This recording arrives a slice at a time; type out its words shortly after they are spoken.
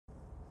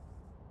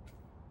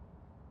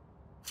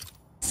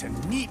Nice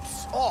and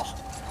neats. Oh!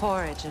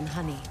 Porridge and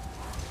honey.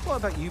 What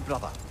about you,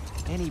 brother?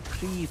 Any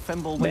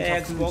pre-Fimble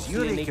winter foods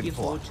you're aching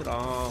for?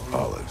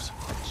 Olives.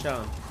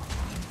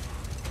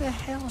 The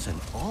hell's an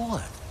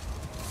olive?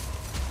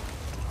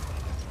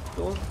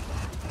 तो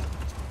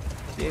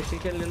देसी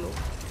के ले लो.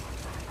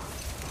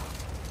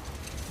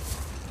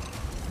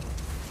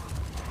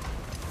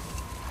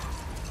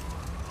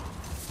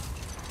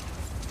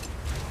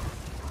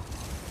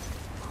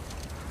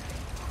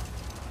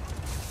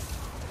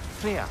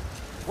 Freya,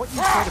 what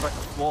you said about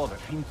the flaw that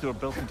Hrimthur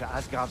built into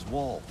Asgard's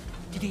wall,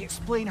 did he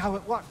explain how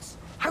it works?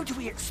 How do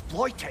we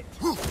exploit it?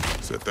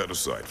 Set that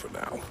aside for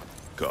now.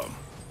 Come.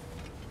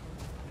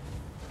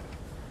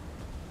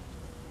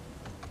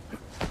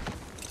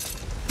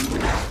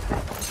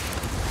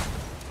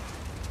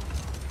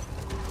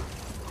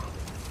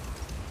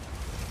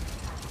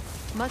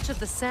 Much of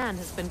the sand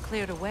has been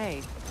cleared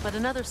away, but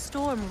another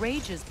storm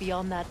rages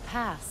beyond that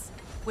pass,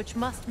 which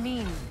must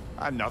mean...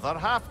 Another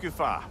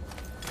Hafgufa.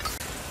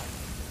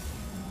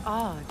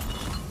 Odd.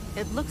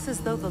 It looks as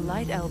though the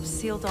Light Elves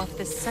sealed off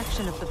this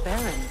section of the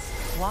Barrens.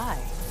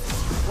 Why?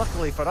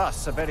 Luckily for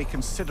us, a very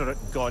considerate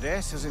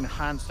goddess has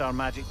enhanced our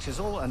magic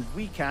chisel, and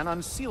we can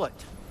unseal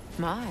it.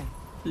 My,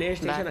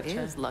 that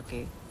is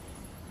lucky.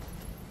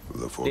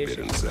 The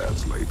forbidden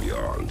sands lay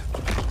beyond.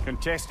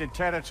 Contested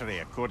territory,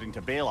 according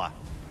to Bela,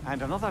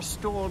 and another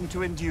storm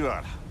to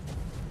endure.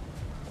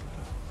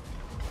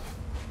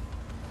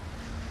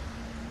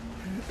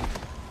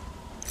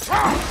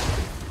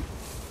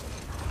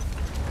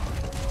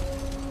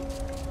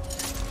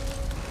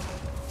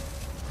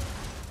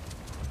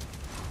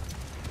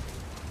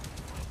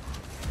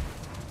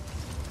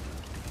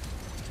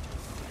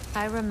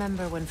 I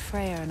remember when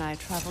Freyr and I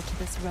traveled to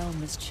this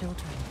realm as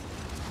children.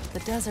 The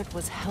desert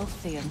was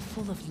healthy and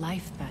full of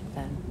life back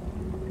then.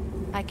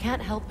 I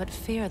can't help but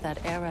fear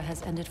that era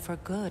has ended for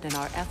good and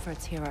our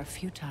efforts here are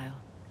futile.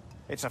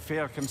 It's a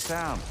fair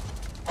concern.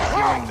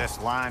 Healing this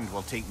land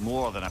will take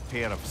more than a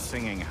pair of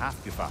singing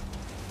Hafgufa.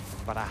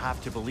 But I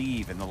have to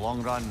believe in the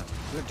long run,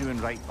 we're doing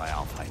right by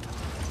Alfheim.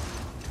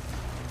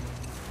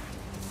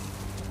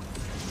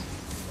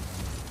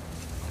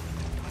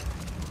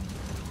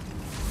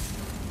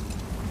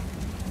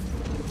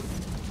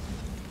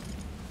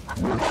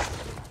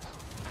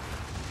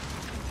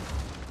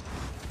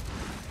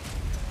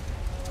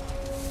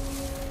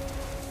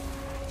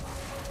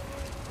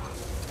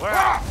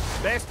 Well,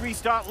 best we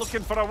start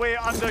looking for a way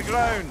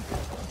underground.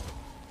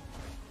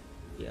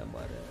 Yeah,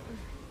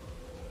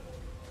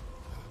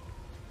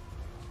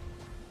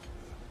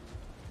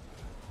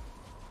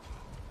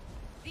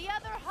 the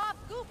other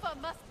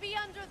Hafgufa must be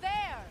under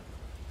there.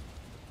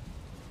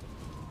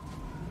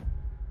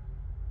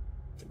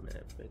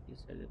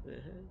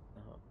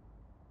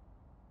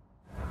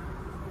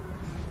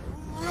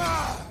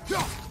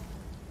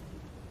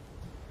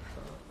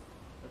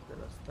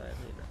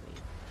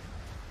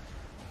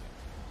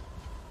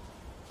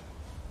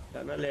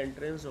 Tunnel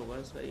entrance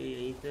होगा सही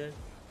यहीं से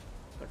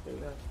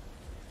कटेगा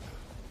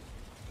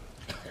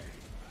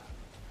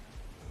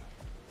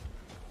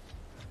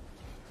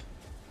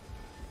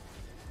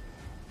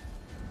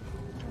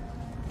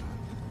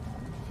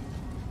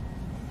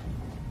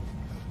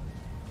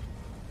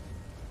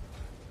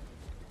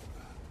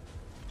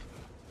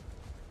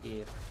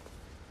ये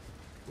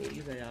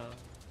मिल गया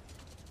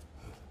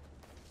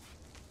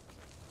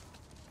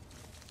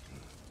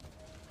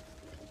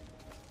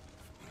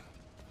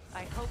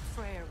I hope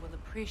Freyr will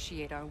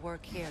appreciate our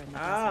work here in the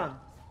desert.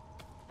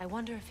 I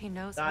wonder if he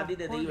knows how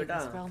poorly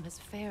this realm has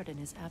fared in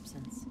his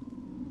absence.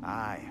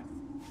 Aye.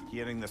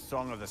 Hearing the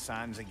Song of the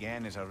Sands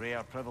again is a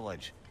rare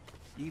privilege,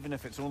 even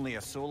if it's only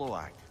a solo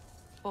act.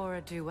 Or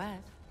a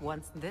duet,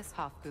 once this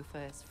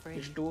Hafgufa is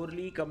free.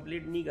 Story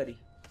complete नहीं करी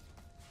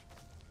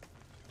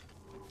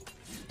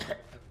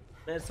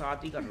मैं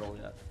साथ ही कर रहा हूँ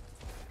यार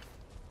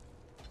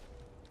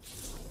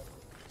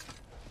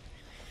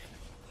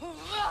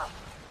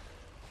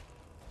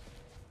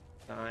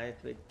कहाँ है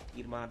तो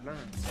तीर मारना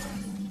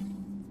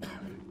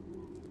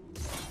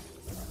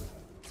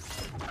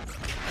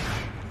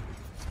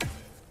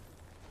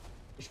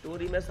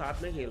स्टोरी में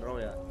साथ में खेल रहा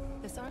हूँ यार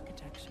This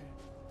architecture,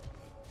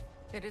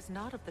 it is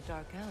not of the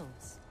Dark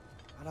Elves.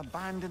 An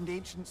abandoned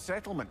ancient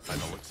settlement by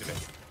the looks of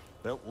it.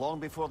 Built long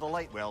before the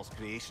Lightwell's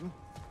creation.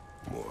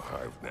 More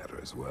hive matter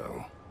as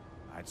well.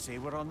 I'd say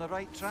we're on the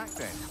right track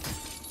then.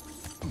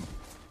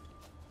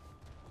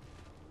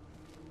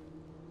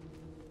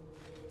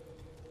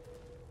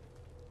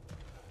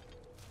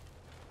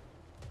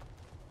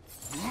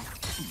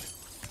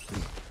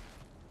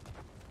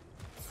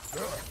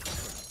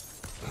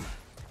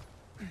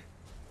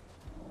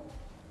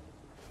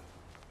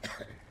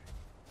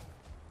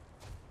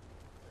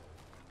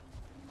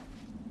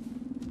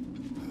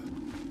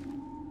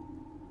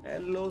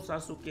 Hello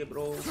सासुके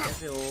bro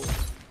कैसे हो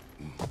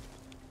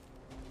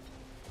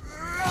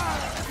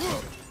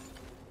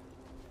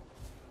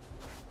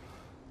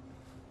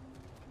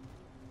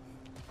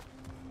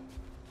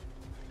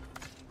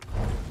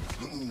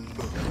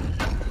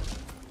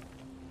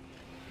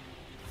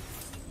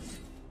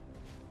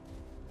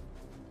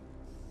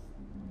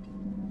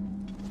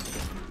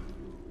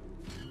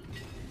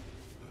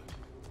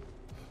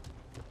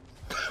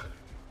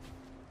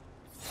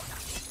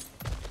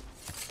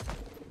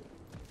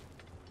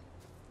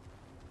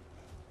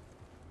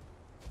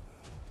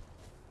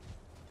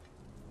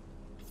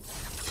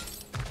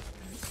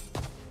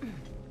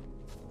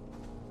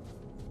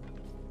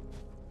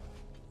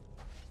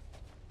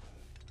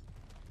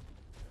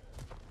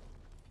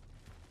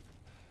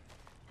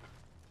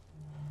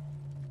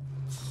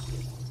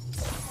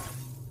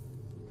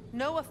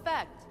No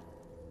effect.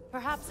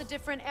 Perhaps a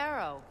different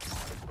arrow.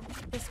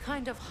 This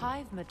kind of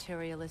hive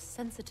material is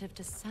sensitive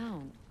to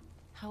sound.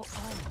 How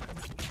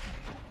odd.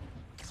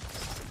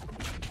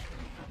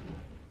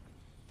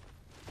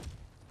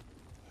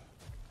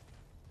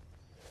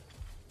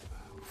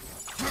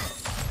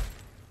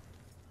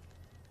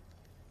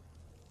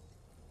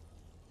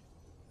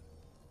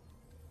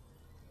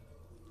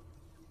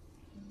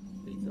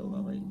 कैसे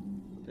होगा भाई?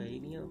 पता ही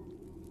नहीं अब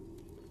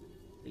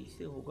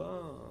कैसे होगा.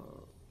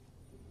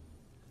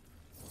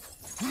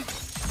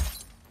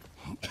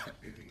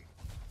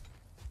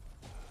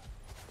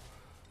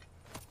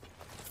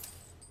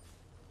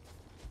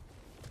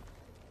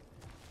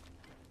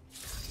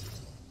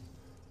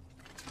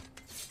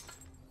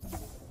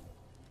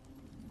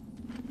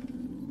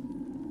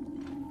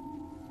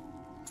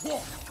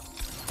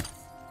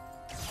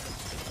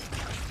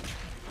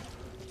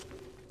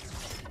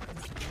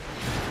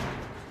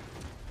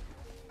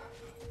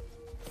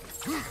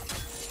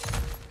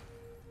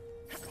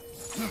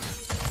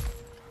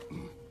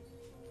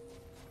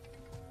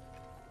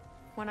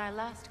 When I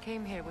last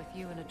came here with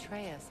you and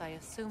Atreus, I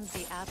assumed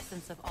the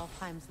absence of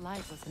Alfheim's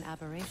light was an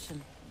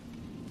aberration.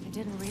 I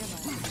didn't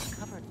realize it was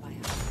covered by a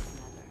nether.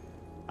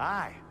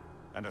 Aye.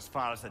 And as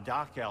far as the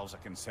Dark Elves are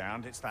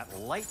concerned, it's that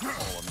light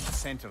column in the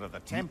center of the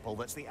temple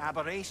that's the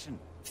aberration.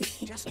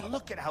 Just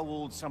look at how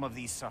old some of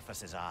these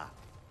surfaces are.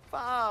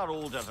 Far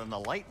older than the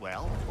light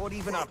well, or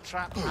even our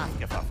trapped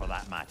Hafgufa for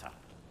that matter.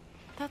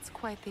 That's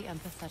quite the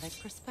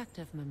empathetic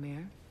perspective,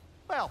 Mimir.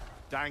 Well,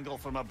 dangle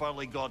from a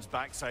burly god's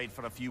backside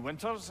for a few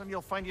winters, and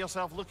you'll find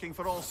yourself looking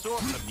for all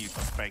sorts of new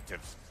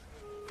perspectives.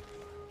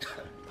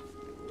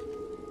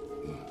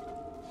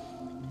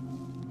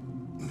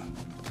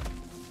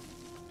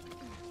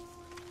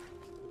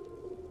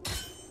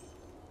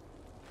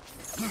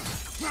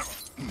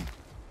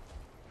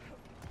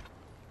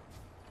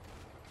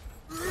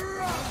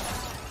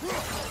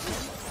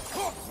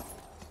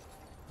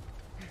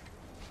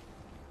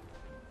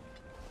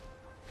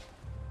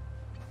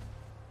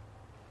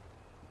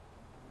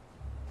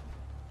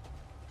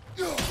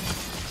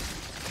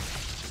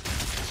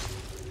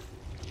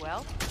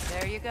 Well,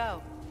 there you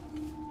go.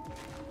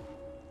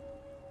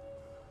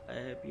 I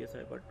have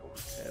PSI but don't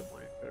have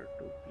monitor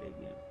to play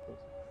game.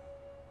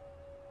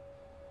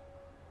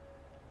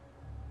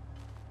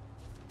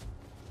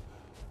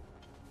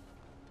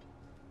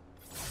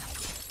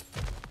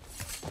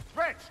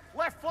 Rich,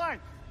 left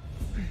flank!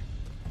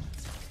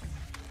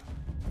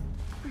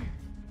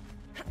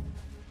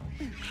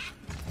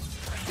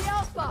 The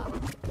Alpha!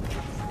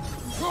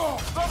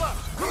 Brother!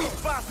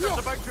 These bastards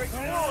about to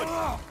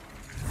explode!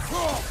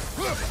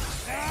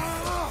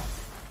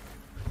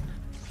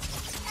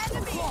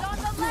 Enemies on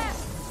the left!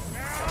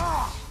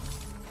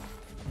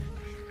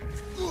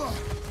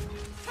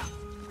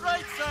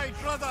 Right side,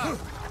 brother!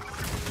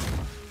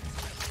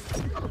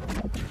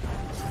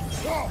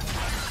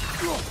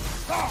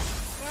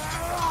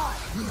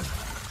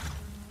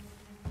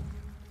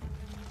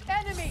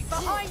 Enemy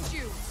behind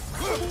you!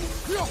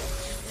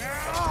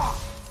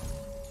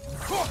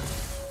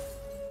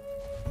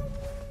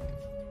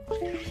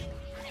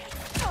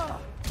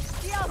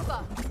 The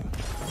Alpha!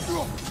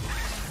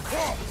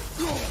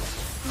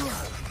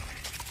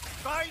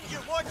 Behind you,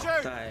 watch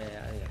out!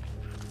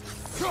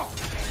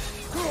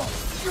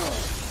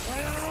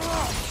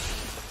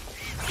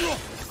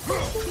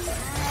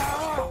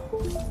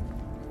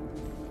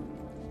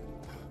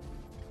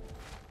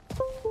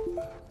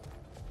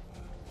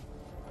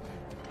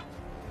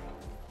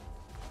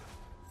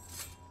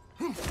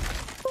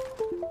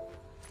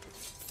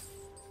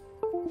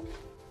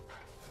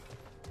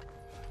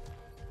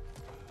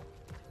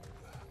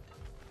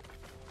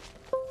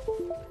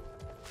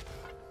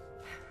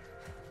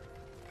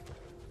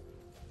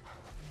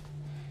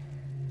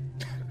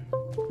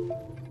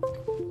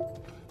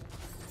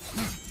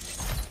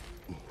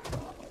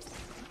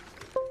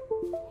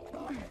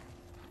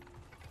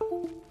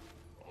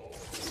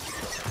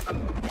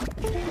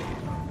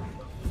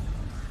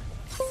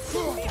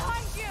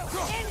 Behind you!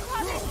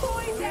 Incoming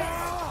poison!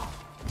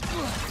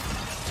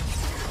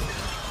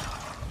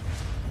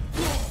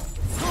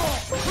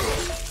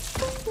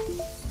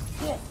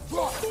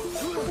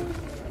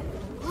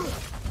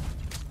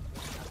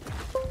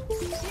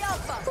 The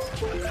Alpha!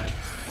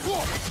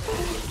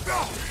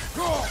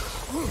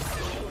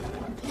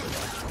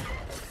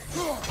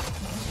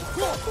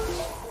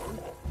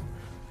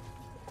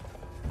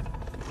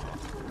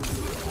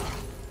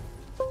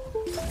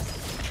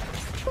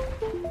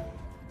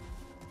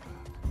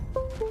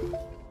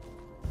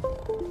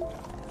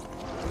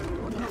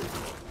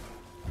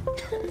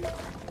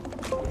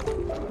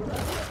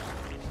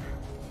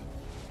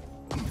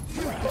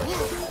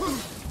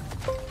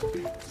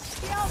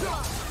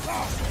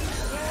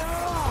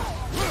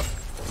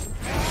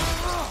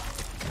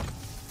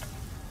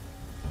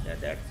 Yeah,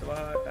 that's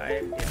what I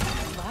am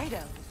getting. Light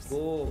elves.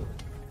 Go.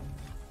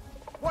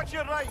 Watch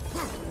your right!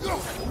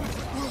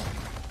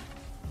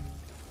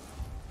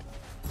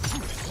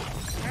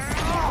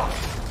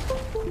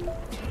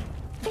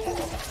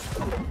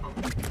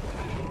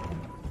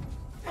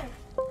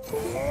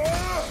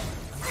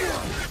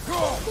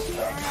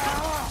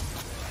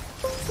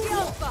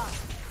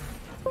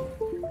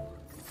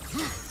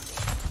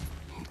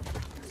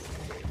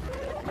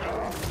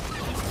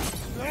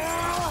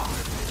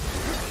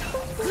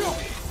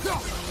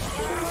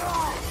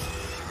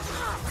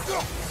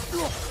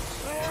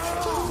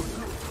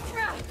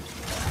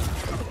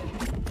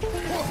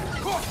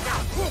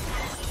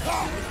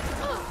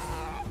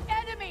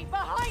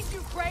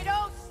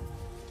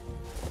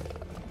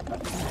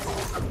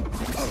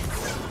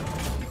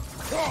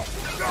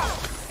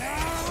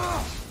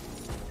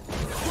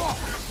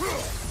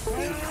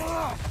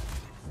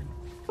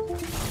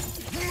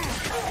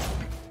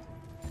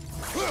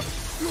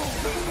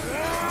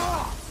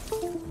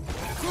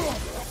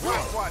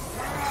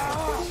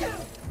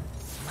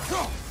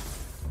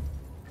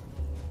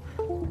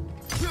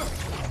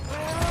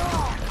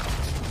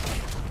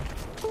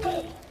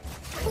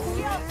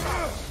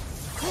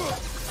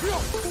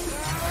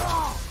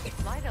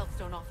 Light elves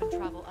don't often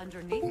travel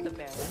underneath the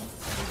Barrens,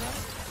 do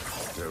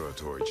they?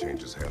 Territory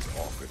changes hands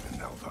often in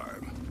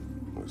Alfheim,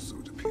 or so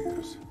it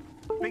appears.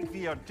 Big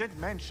Veer did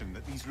mention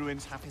that these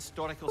ruins have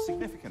historical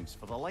significance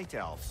for the Light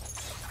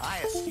Elves. I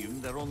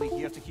assume they're only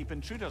here to keep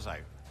intruders out.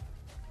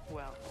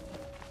 Well,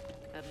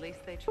 at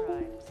least they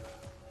tried.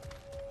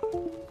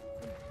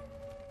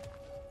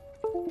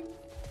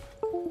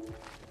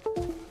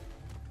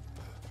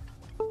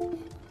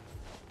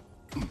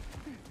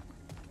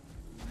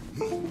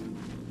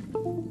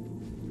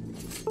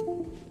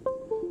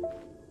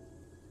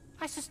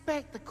 I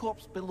suspect the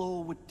corpse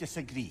below would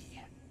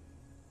disagree.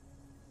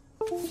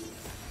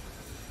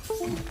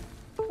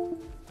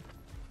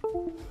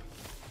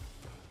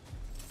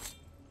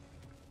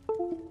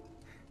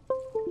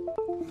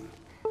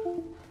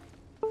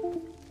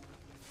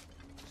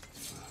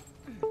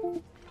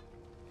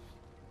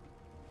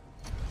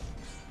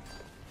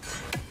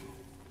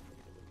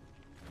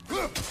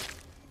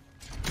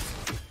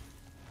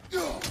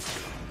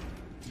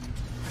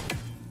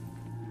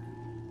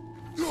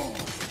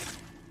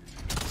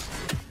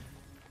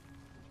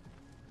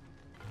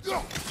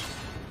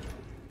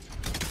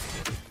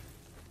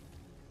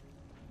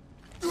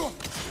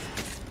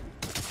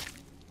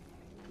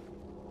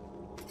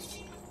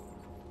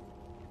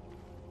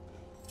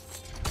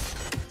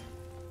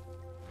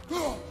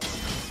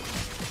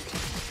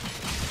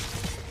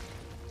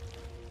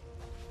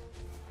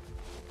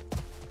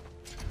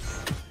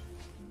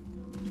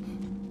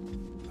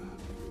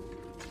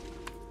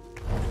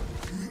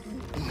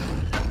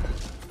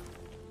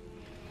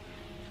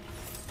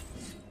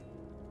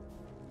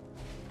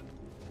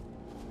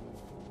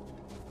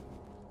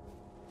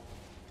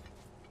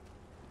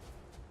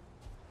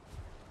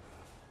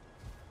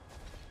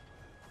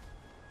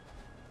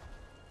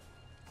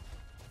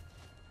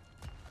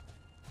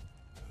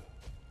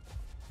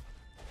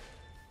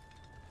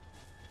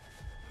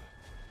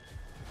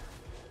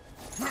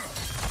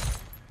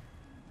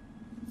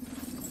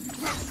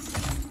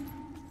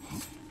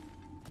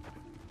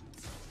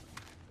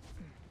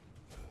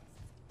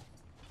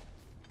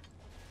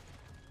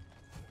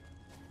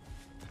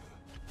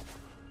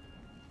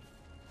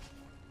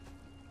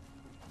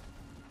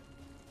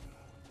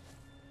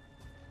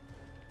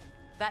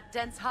 That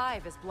dense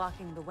hive is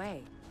blocking the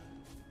way.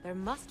 There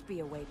must be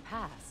a way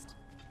past.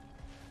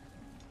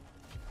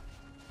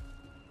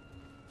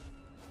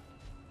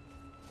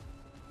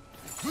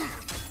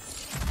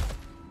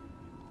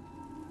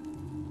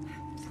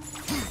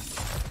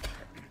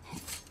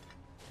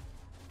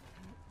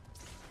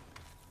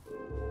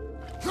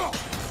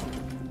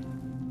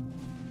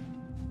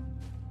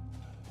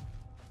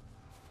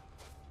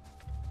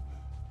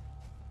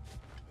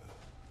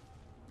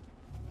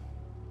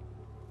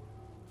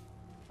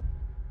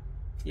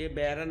 ये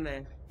बैरन है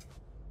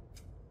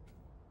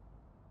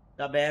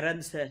the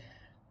barons है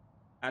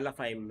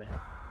एलाफाइम में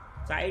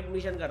side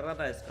mission कर रहा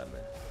था इसका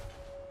मैं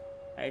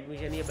side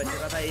mission ये बच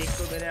रहा था एक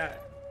तो मेरे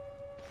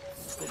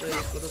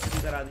एक को तो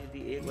फ्री करा दी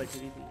थी एक बच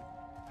रही थी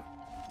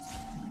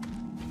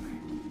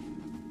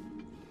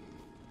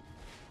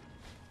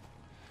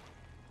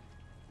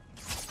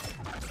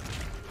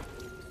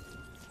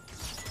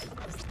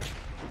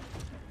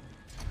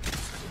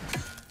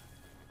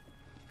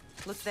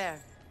Look there.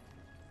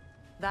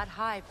 That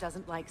hive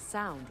doesn't like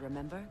sound,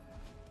 remember?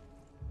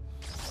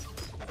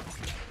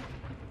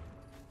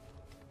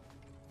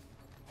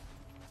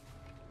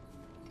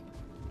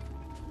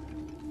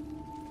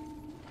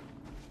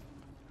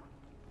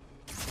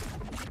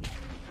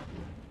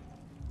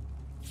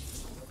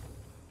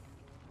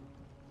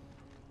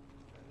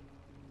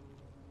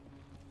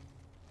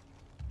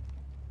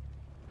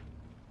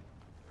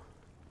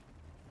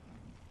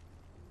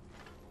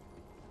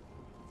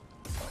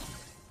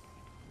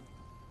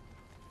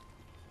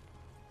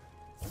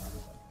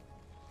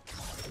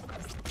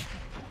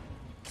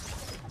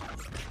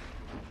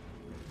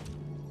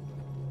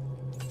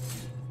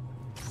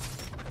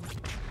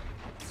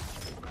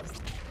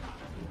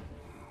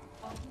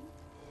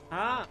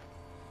 हाँ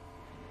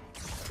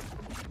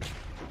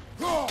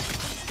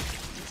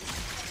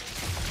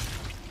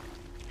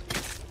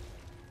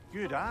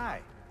Good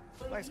eye.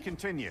 Let's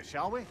continue,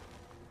 shall we?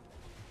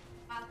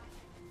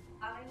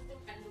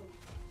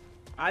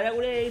 आजा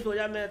उड़े यही सो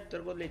जा मैं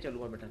तेरे को ले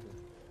चलूंगा बेटा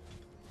तू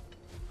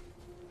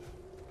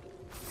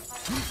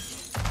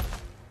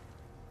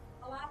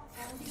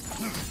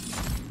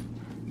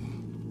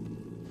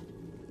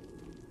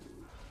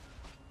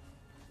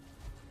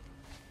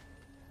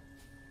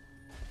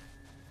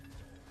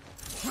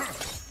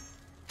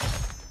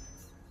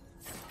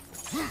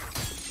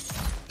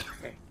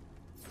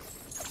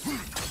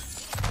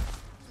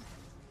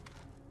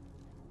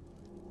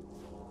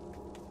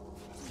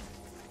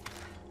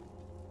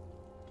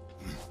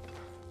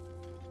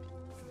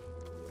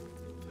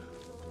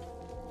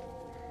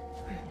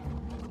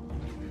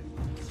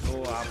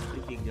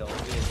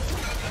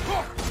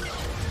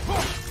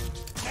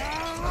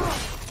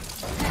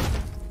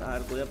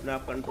कोई अपना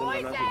आप कंट्रोल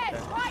करना सीखता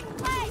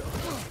है।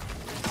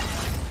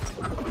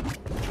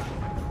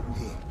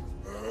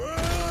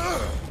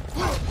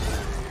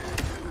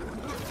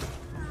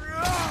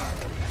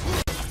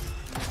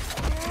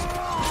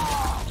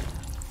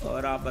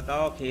 और आप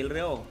बताओ, खेल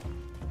रहे हो?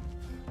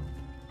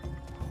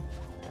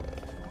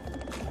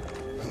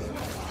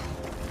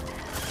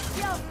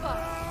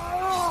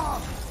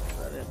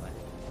 अरे भाई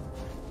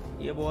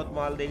ये बहुत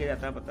माल देके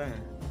जाता है, पता है?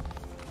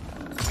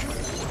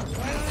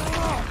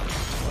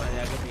 वहाँ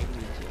जाके देख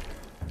लीजिए।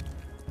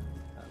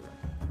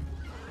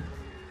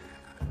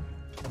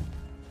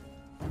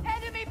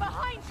 Enemy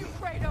behind you,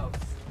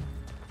 Kratos.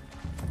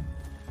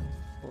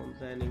 कौन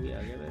सा एनिमी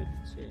आ गया मेरे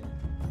पीछे?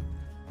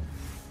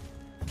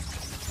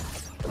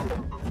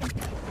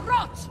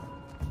 Rot!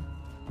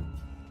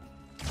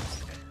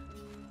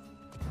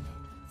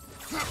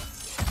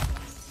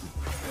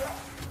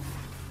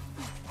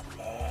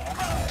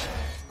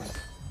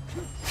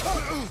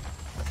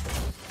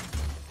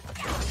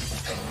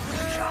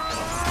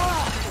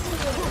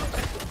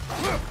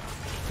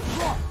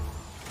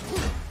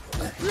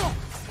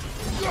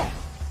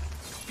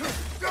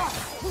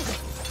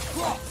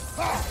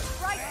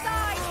 Right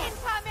side,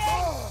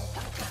 incoming!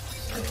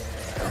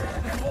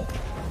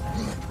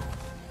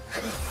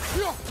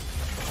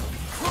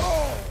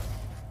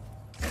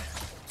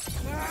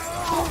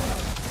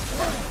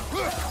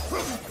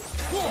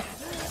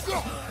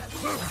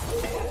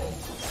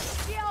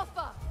 The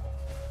Alpha!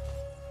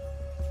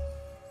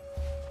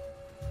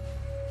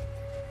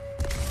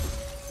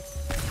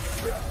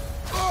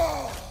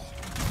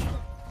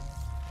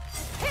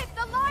 Hit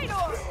the light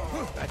orb!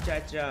 अच्छा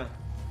अच्छा,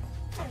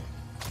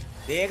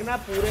 देखना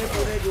पूरे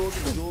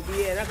जो भी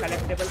है ना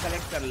कलेक्टेबल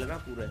कलेक्ट कर लेना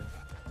पूरे।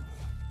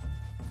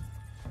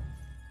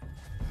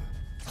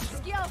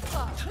 The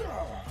Alpha!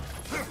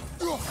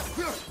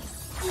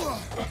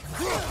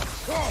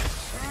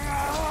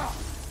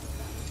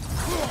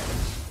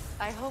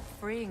 I hope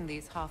freeing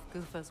these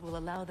Hafgufas will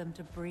allow them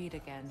to breed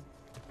again.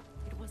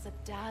 It was a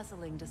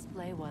dazzling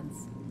display once.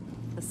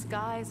 The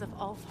skies of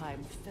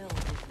Alfheim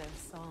filled with their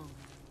song.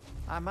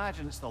 I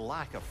imagine it's the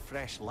lack of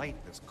fresh light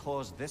that's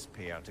caused this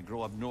pair to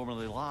grow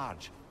abnormally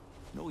large.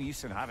 No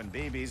use in having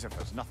babies if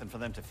there's nothing for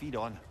them to feed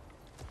on.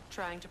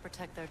 Trying to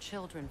protect their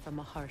children from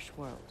a harsh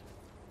world.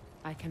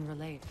 I can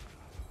relate.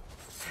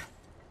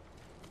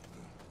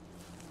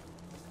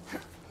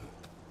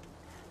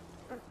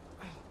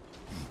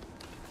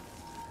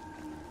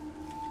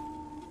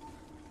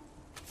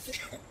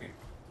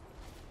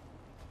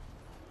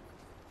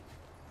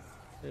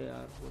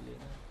 यार बोलिए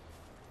ना।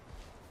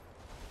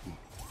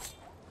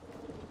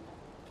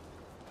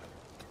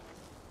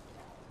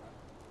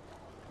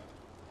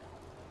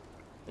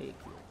 एक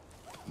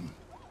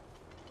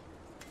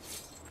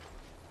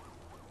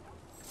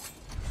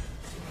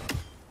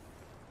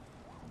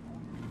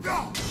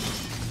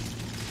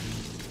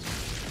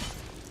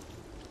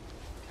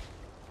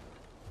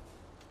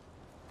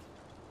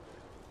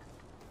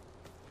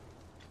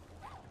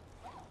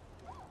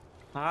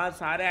हाँ,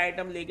 सारे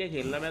item लेके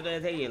खेलना। मैं तो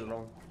ऐसे ही खेल रहा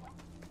हूँ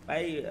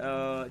भाई।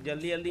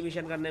 जल्दी जल्दी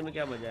मिशन करने में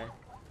क्या मजा है?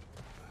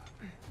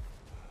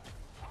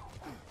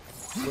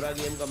 पूरा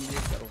गेम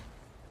कंप्लीट करो।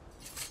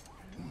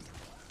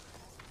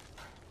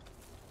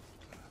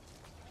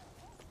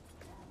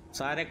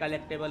 सारे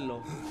कलेक्टेबल लो।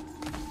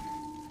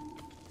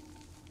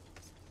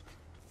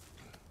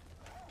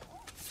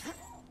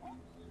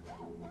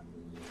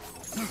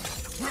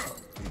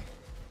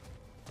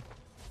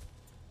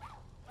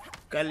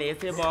 कल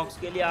ऐसे बॉक्स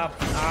के लिए आप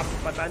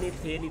पता नहीं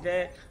थे नहीं थे।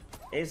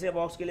 ऐसे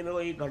बॉक्स के लिए मेरे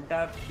को 1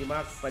 घंटा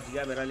दिमाग बच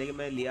गया मेरा, लेकिन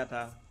मैं लिया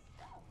था।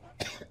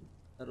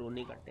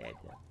 रोनी कट्टे है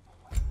क्या?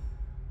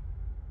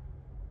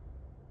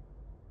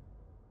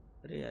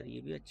 अरे यार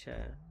ये भी अच्छा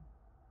है।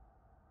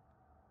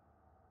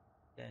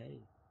 क्या है?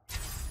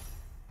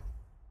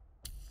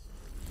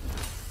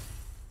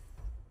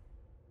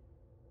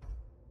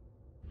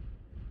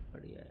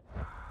 बढ़िया है।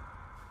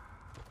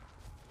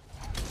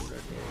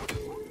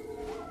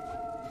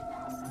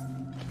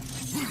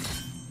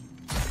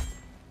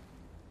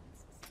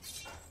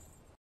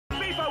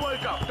 FIFA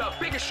World Cup, the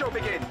biggest show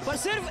begins. पर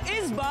सिर्फ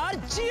इस बार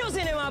जियो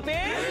सिनेमा पे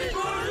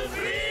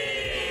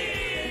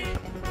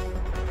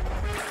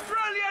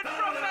Brilliant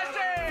from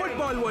Messi.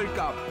 Football World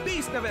Cup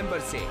 20 नवंबर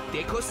से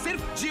देखो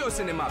सिर्फ जियो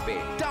सिनेमा पे।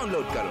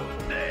 डाउनलोड करो।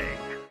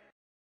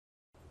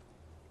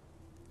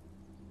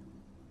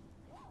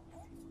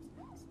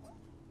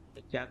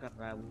 क्या कर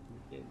रहा है वो?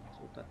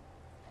 सोता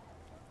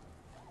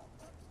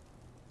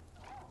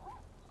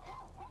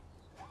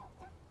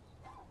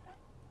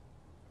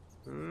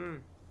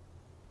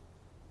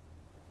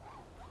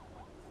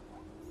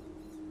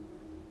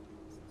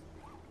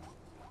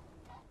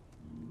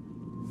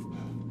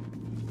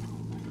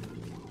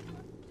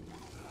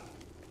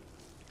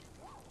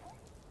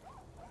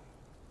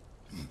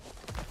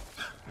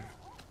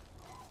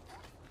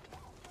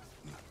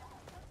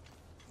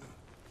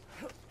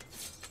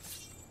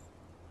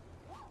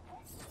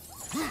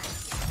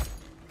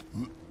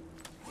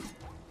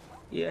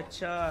ये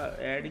अच्छा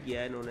ऐड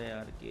किया है इन्होंने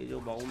यार, कि जो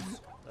बाउंस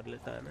कर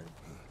लेता है ना।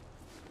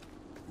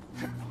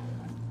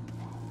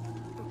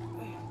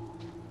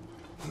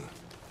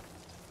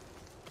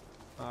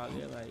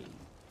 भाई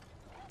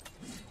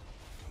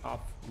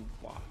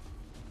हाफगुफा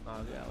आ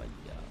गया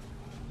भैया।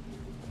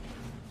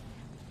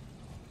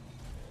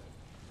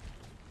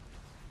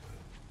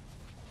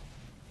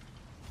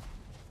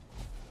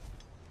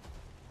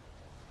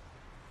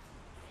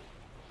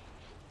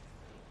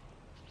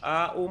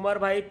 उमर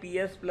भाई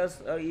PS प्लस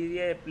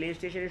ये प्ले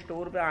स्टेशन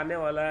स्टोर पे आने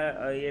वाला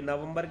है, ये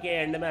नवंबर के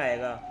एंड में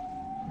आएगा।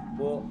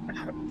 वो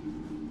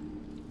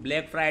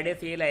ब्लैक फ्राइडे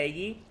सेल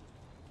आएगी,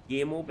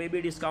 गेमों पे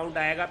भी डिस्काउंट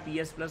आएगा,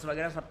 PS प्लस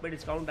वगैरह सब पे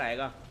डिस्काउंट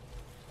आएगा।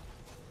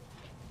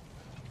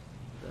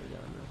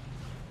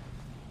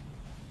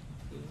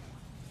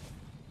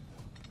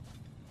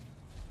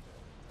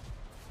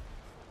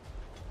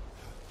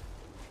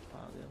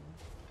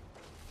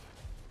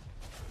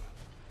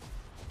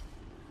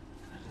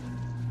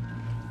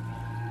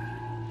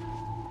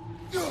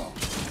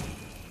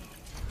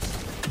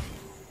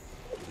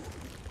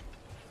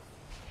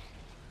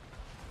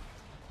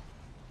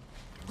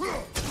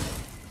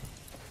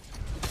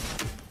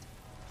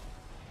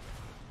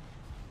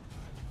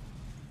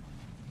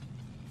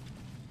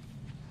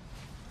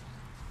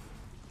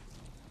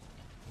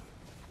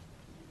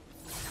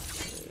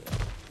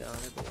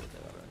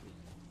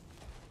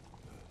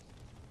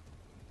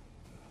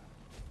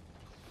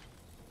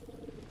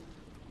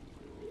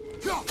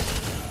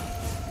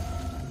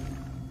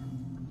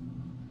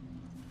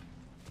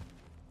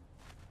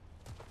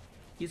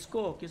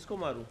 किसको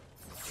मारूं?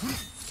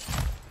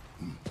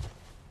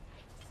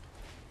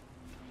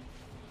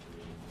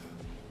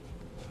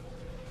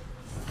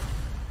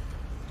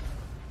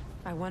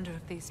 I wonder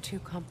if these two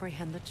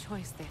comprehend the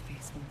choice they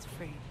face once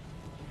free.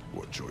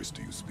 What choice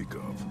do you speak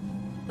of?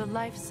 The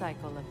life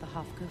cycle of the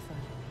Hafgufa.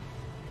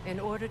 In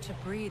order to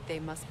breed, they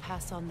must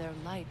pass on their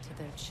light to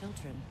their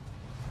children.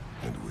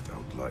 And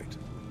without light,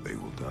 they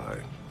will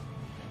die.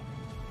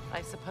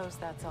 I suppose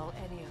that's all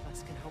any of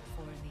us can hope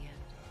for in the end.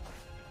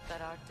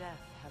 That our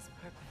death has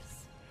purpose.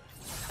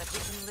 That we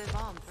can live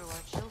on through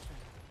our children.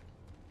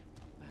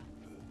 Well,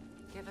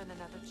 given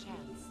another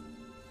chance,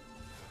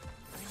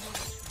 I know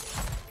which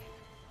one.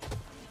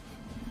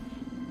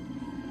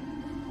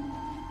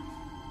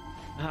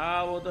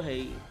 हाँ वो तो है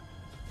ही।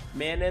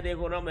 मैंने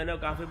देखो ना, मैंने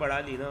काफी बढ़ा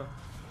ली ना।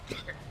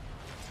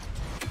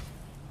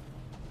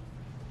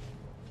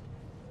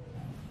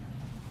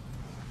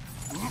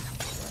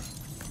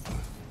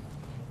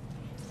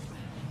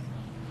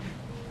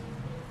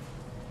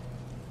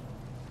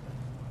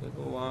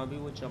 देखो वहां भी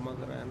वो चमक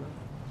रहा है ना।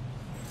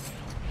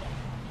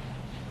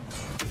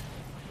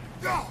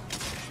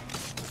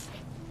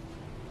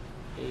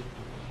 एक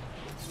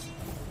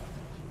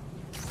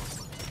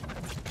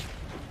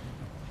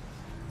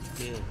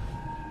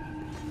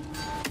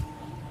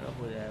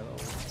हो जाएगा वो।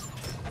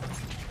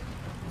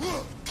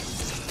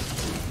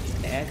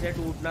 ऐसे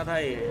टूटना था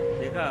ये,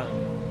 देखा?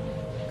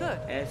 Good.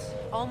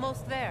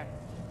 Almost there.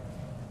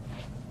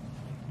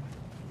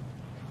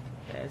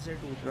 ऐसे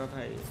टूटना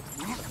था ये,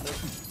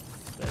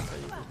 वैसा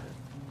ही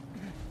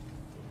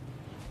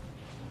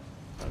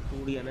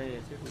टूट गया ना,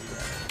 ऐसे टूट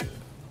गया।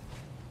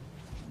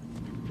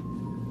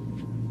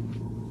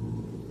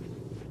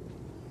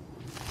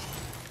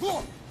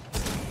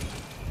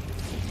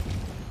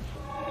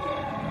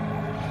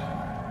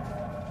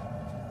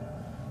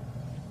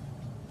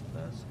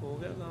 बस हो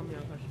गया काम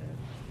यहाँ का शायद।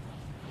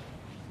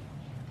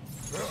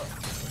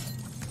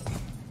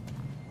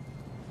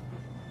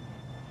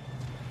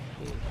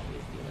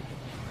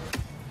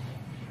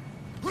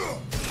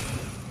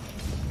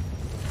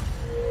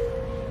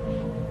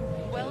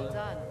 Well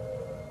done.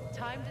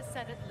 Time to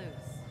set it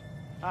loose.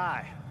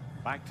 Aye,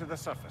 back to the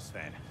surface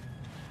then.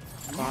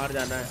 बाहर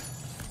जाना है।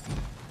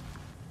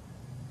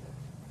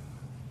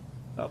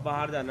 अब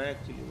बाहर जाना है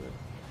एक्चुअली में।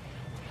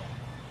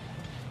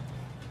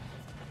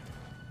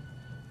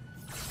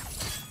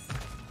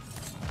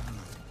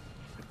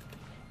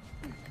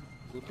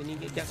 उतनी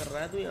के क्या कर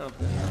रहा है तू यहाँ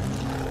पे?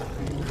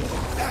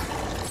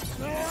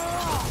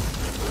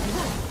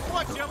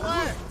 Watch your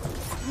leg!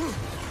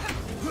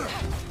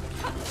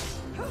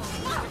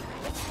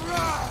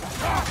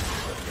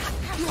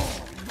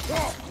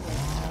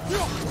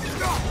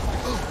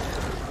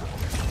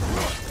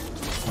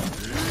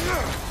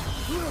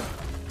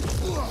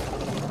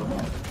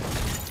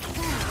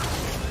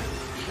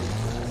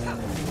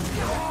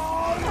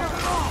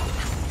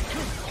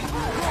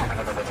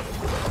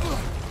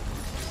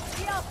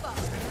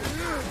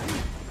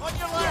 On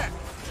your left!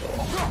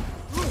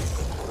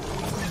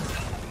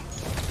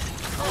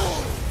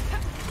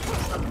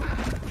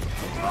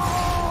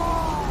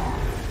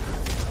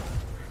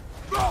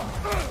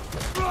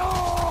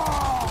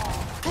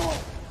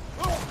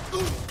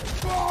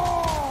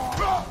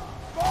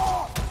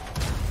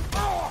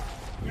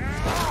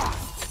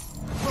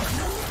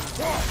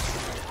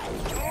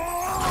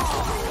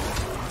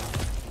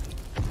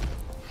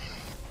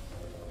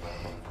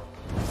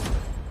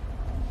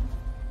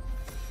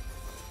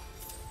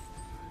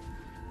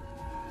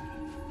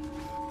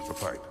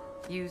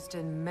 Used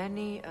in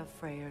many of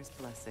Freyr's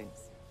blessings,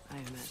 I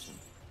imagine.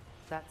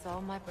 That's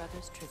all my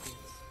brother's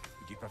tributes.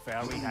 Would you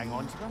prefer we hang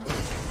on to them? Do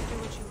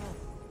what you will.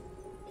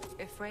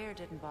 If Freyr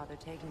didn't bother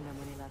taking them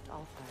when he left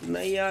Alfheim.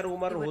 नहीं यार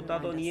उम्र he wouldn't होता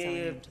तो mind us नहीं है selling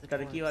ये them to the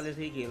Turkey dwarves. वाले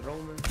से ही खेल रहा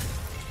हूँ मैं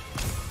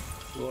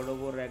गॉड ऑफ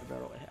वॉर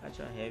रैग्नारॉक है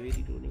अच्छा हैवी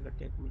रिटूनिंग का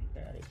टेक मिलता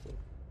है यार एक तो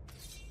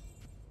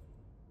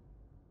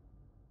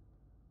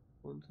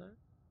कौन सा है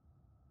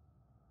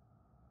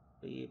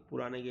तो ये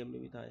पुराने गेम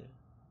में भी था ये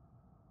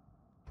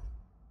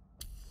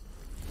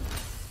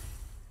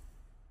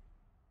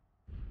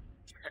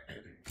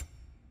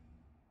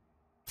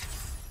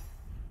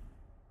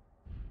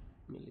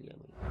मिल गया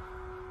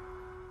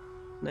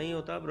नहीं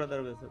होता ब्रदर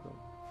वैसे तो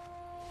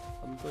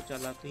हम तो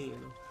चलाते ही है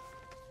ना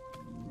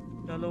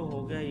चलो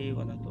हो गया ये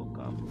वाला तो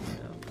काम हो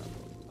गया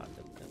आ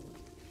सकते हैं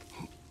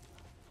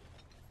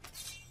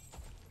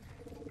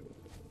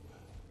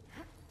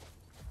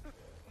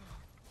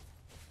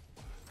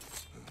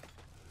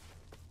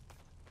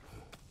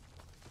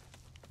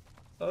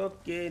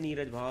ओके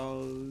नीरज भाई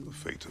The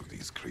fate of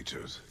these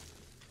creatures,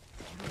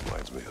 it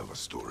reminds me of a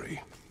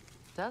story.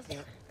 Does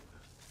it?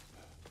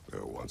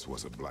 There once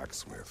was a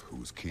blacksmith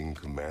whose king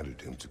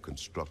commanded him to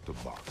construct a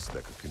box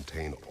that could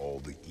contain all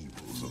the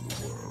evils of the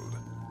world.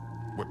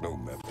 But no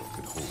metal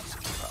could hold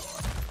such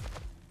power.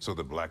 So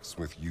the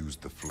blacksmith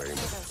used the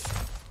flame.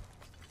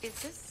 Is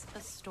this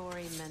a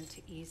story meant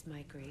to ease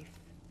my grief?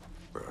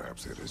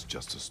 Perhaps it is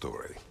just a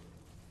story.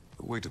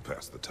 A way to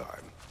pass the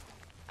time.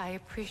 I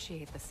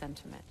appreciate the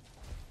sentiment,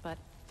 but,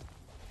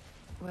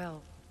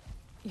 well,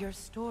 your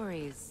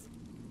stories...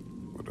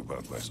 What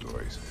about my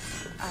stories?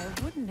 I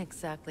wouldn't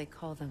exactly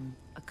call them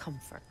a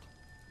comfort.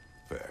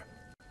 Fair.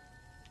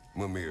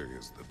 Mimir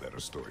is the better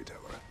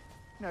storyteller.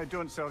 Now,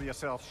 don't sell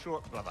yourself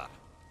short, brother.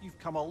 You've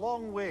come a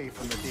long way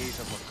from the days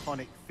of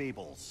laconic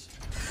fables.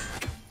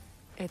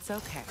 It's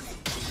okay.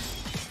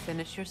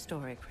 Finish your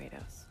story,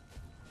 Kratos.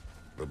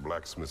 The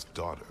blacksmith's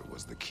daughter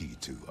was the key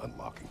to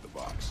unlocking the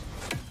box.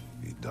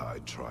 He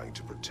died trying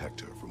to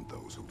protect her from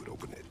those who would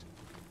open it.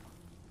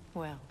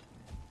 Well,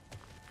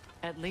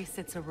 at least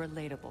it's a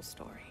relatable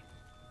story.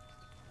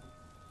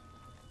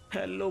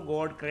 Hello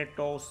God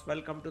Kratos,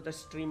 welcome to the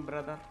stream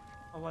brother.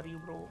 How are you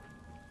bro?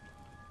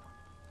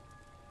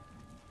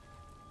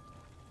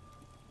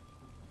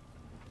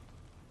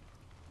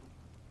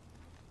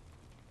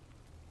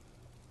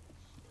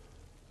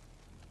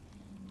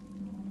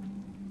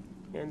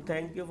 And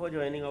thank you for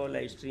joining our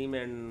live stream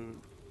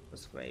and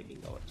subscribing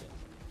our channel.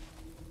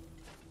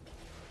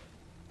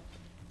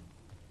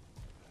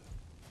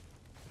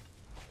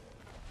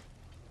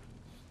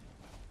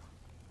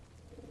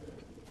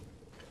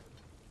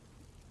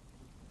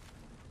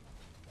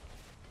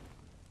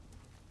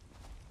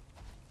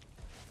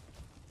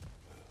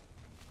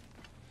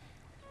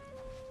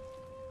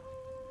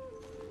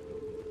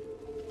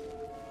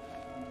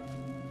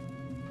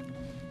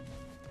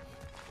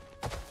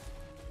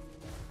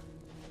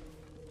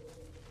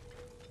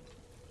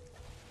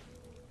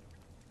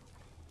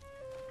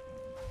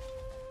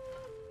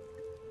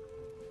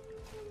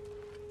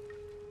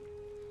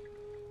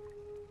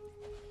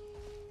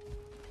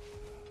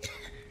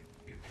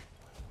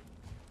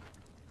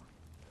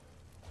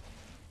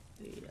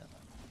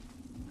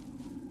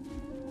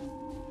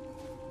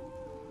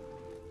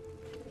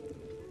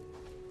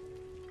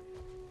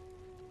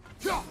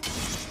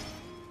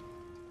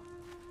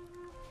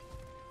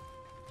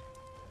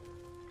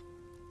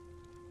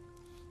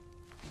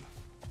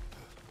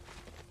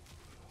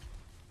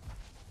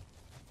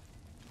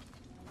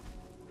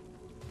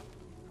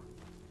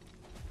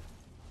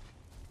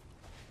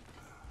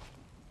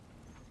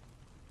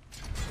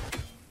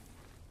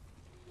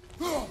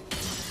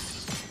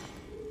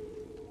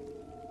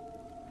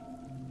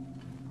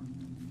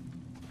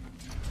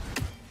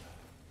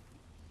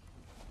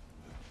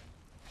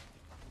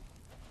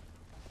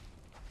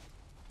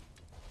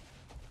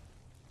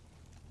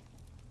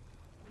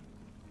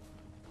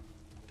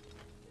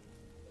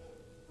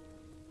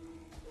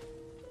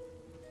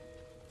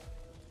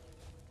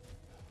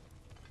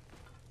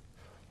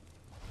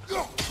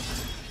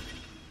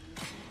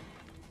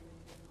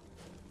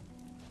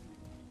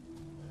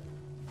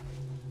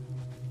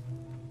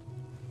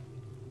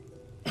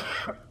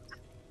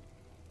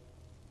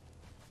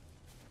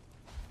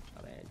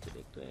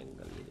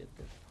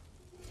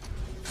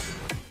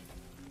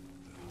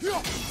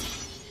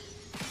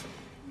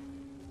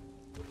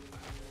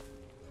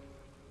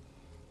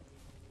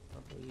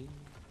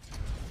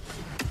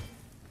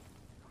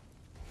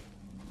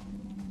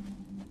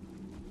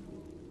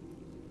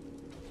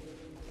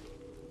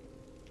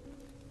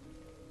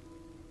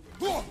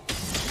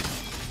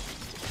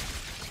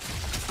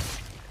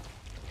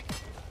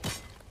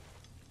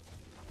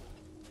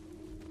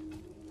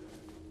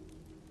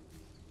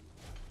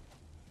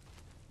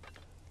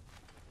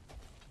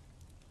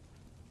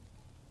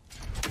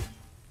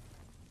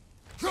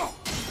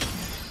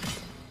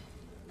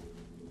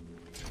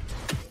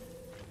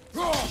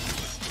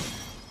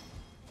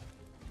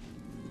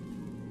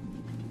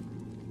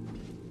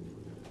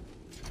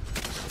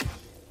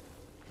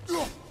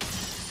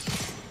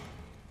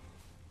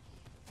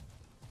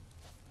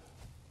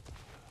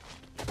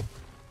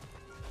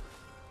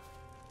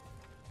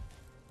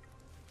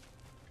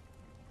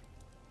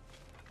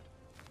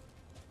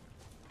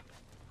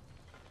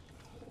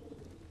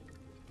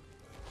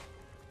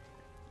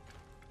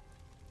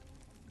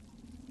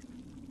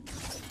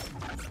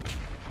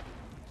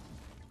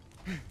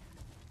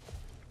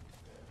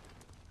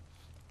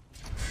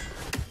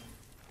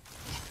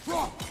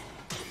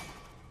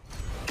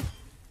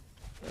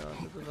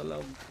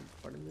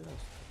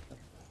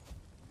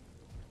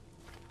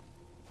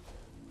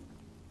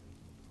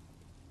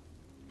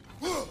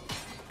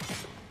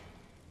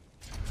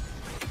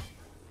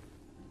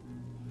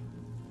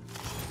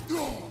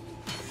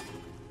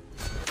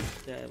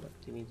 क्या है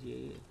बदतमीजी है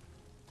ये?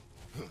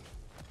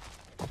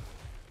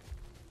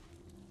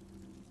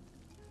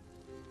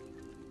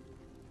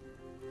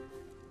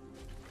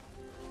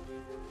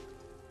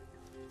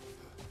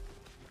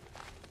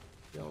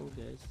 क्या हो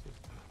गया इससे?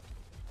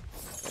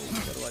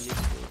 ऊपर वाली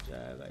हो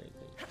जाएगा ये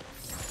कहीं।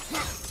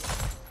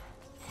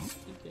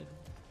 ठीक है।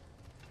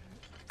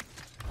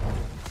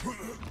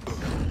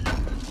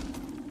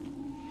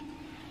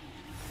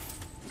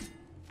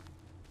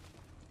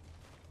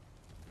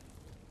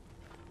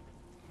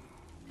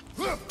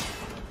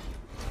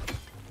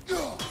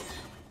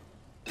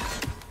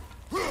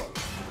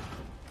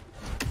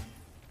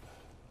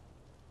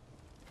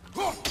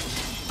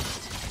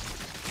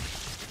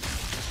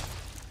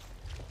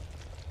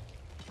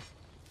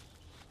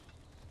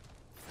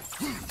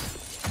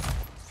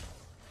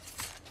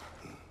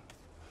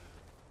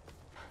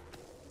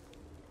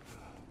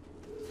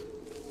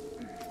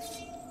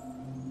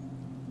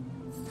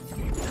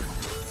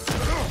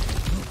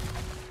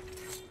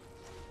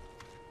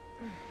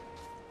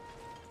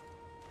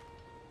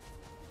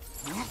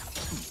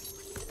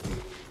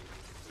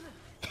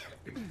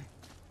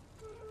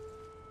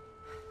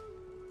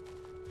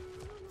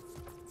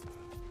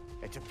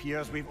 It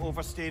appears we've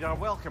overstayed our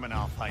welcome in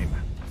Alfheim.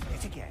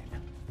 It again.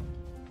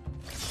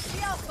 The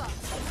Alpha!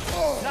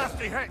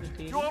 Nasty hit!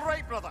 You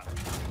alright, brother?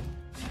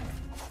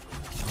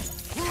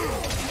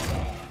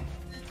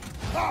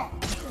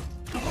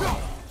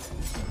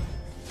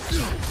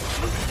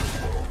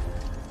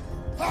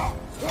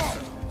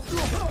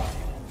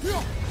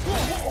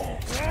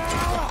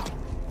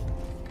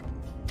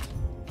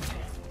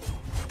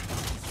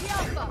 The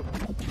Alpha!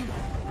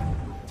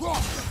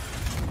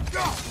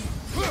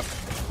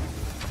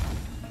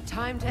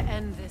 Time to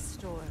end this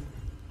storm.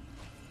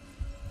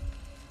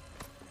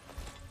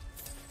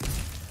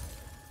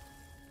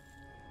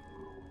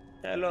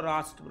 Hello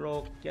Rust bro,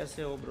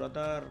 कैसे हो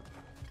ब्रदर?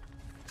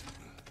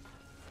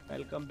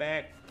 Welcome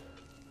back.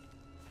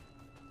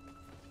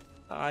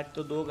 आज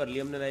तो 2 कर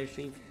लिए हमने लाइव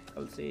स्ट्रीम,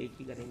 कल से 1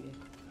 ही करेंगे।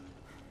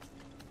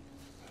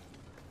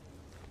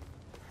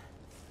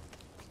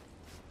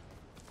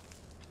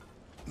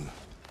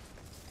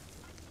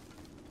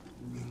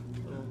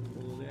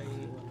 हो गया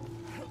ये वाला।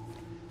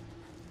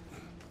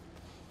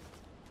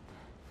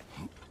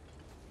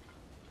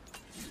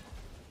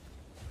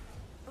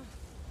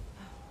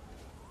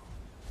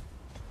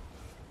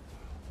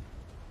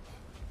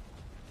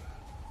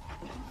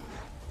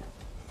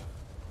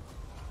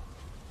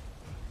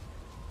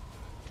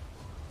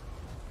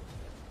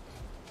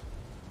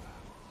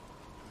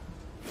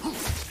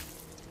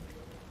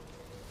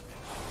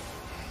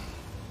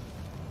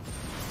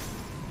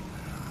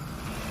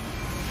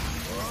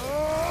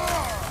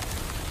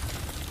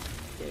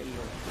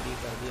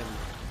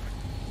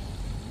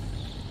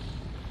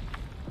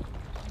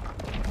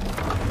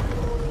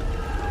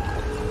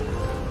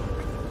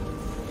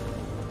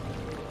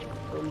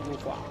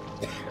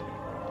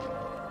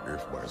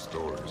 If my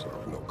stories are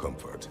of no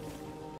comfort,